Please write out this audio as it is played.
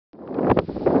This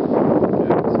is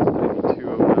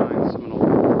 9209 Seminole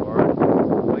Boulevard,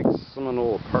 like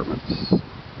Seminole Apartments.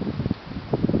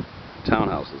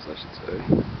 Townhouses, I should say.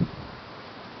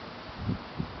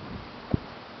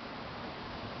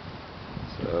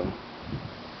 So,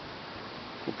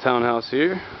 little townhouse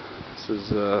here. This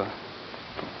is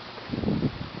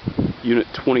Unit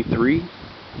 23.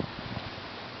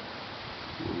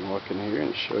 I'll walk in here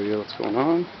and show you what's going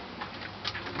on.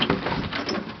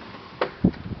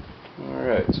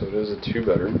 Alright, so it is a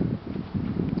 2-bedroom.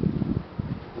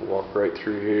 We'll walk right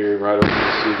through here, right over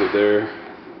to see that they're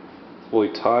fully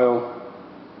tile.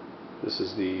 This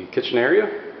is the kitchen area,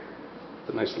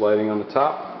 the nice lighting on the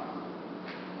top.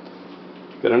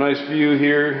 Got a nice view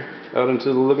here out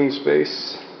into the living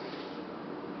space.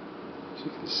 As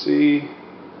you can see,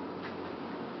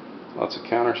 lots of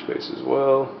counter space as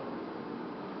well.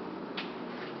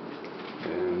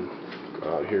 And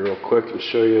go out here real quick and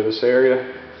show you this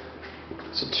area.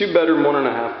 It's a 2-bedroom,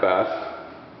 1.5 bath.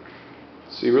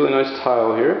 See, really nice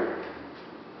tile here.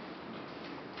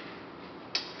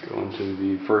 Go into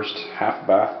the first half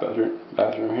bath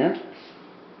bathroom here.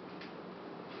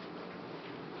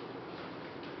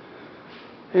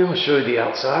 And we'll show you the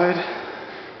outside.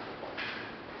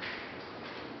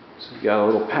 So we've got a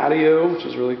little patio, which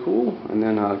is really cool, and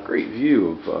then a great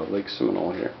view of Lake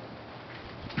Seminole here.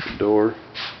 The door.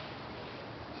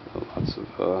 So lots of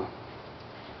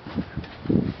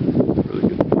really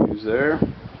good views there.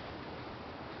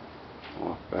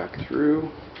 Walk back through.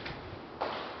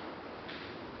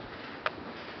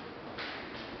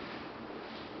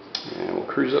 And we'll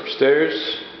cruise upstairs,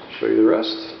 show you the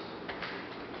rest.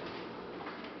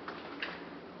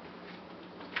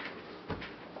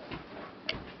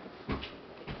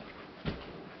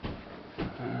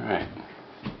 Alright.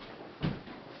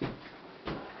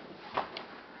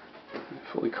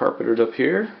 Fully carpeted up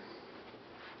here.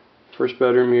 First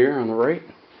bedroom here on the right.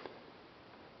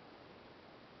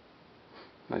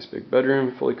 Nice big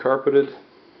bedroom, fully carpeted.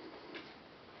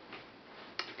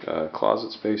 Got a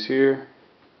closet space here.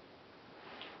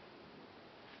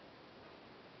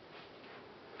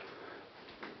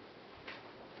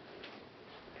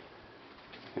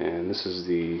 And this is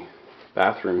the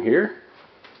bathroom here,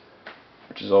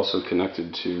 which is also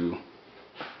connected to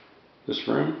this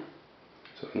room.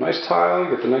 So nice tile, you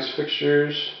get the nice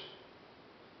fixtures,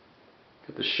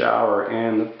 get the shower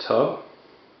and the tub.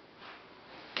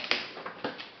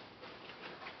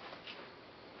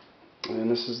 And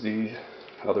this is the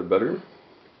other bedroom.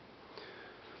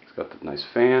 It's got the nice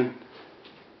fan.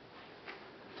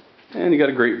 And you got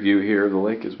a great view here of the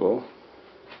lake as well,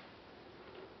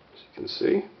 as you can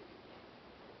see.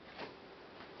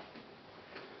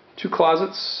 2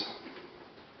 closets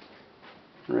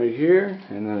right here,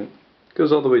 and then it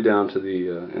goes all the way down to the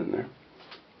end there.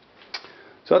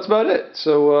 So that's about it.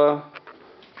 So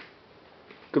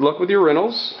good luck with your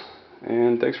rentals,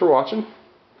 and thanks for watching.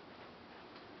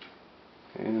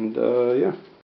 And yeah.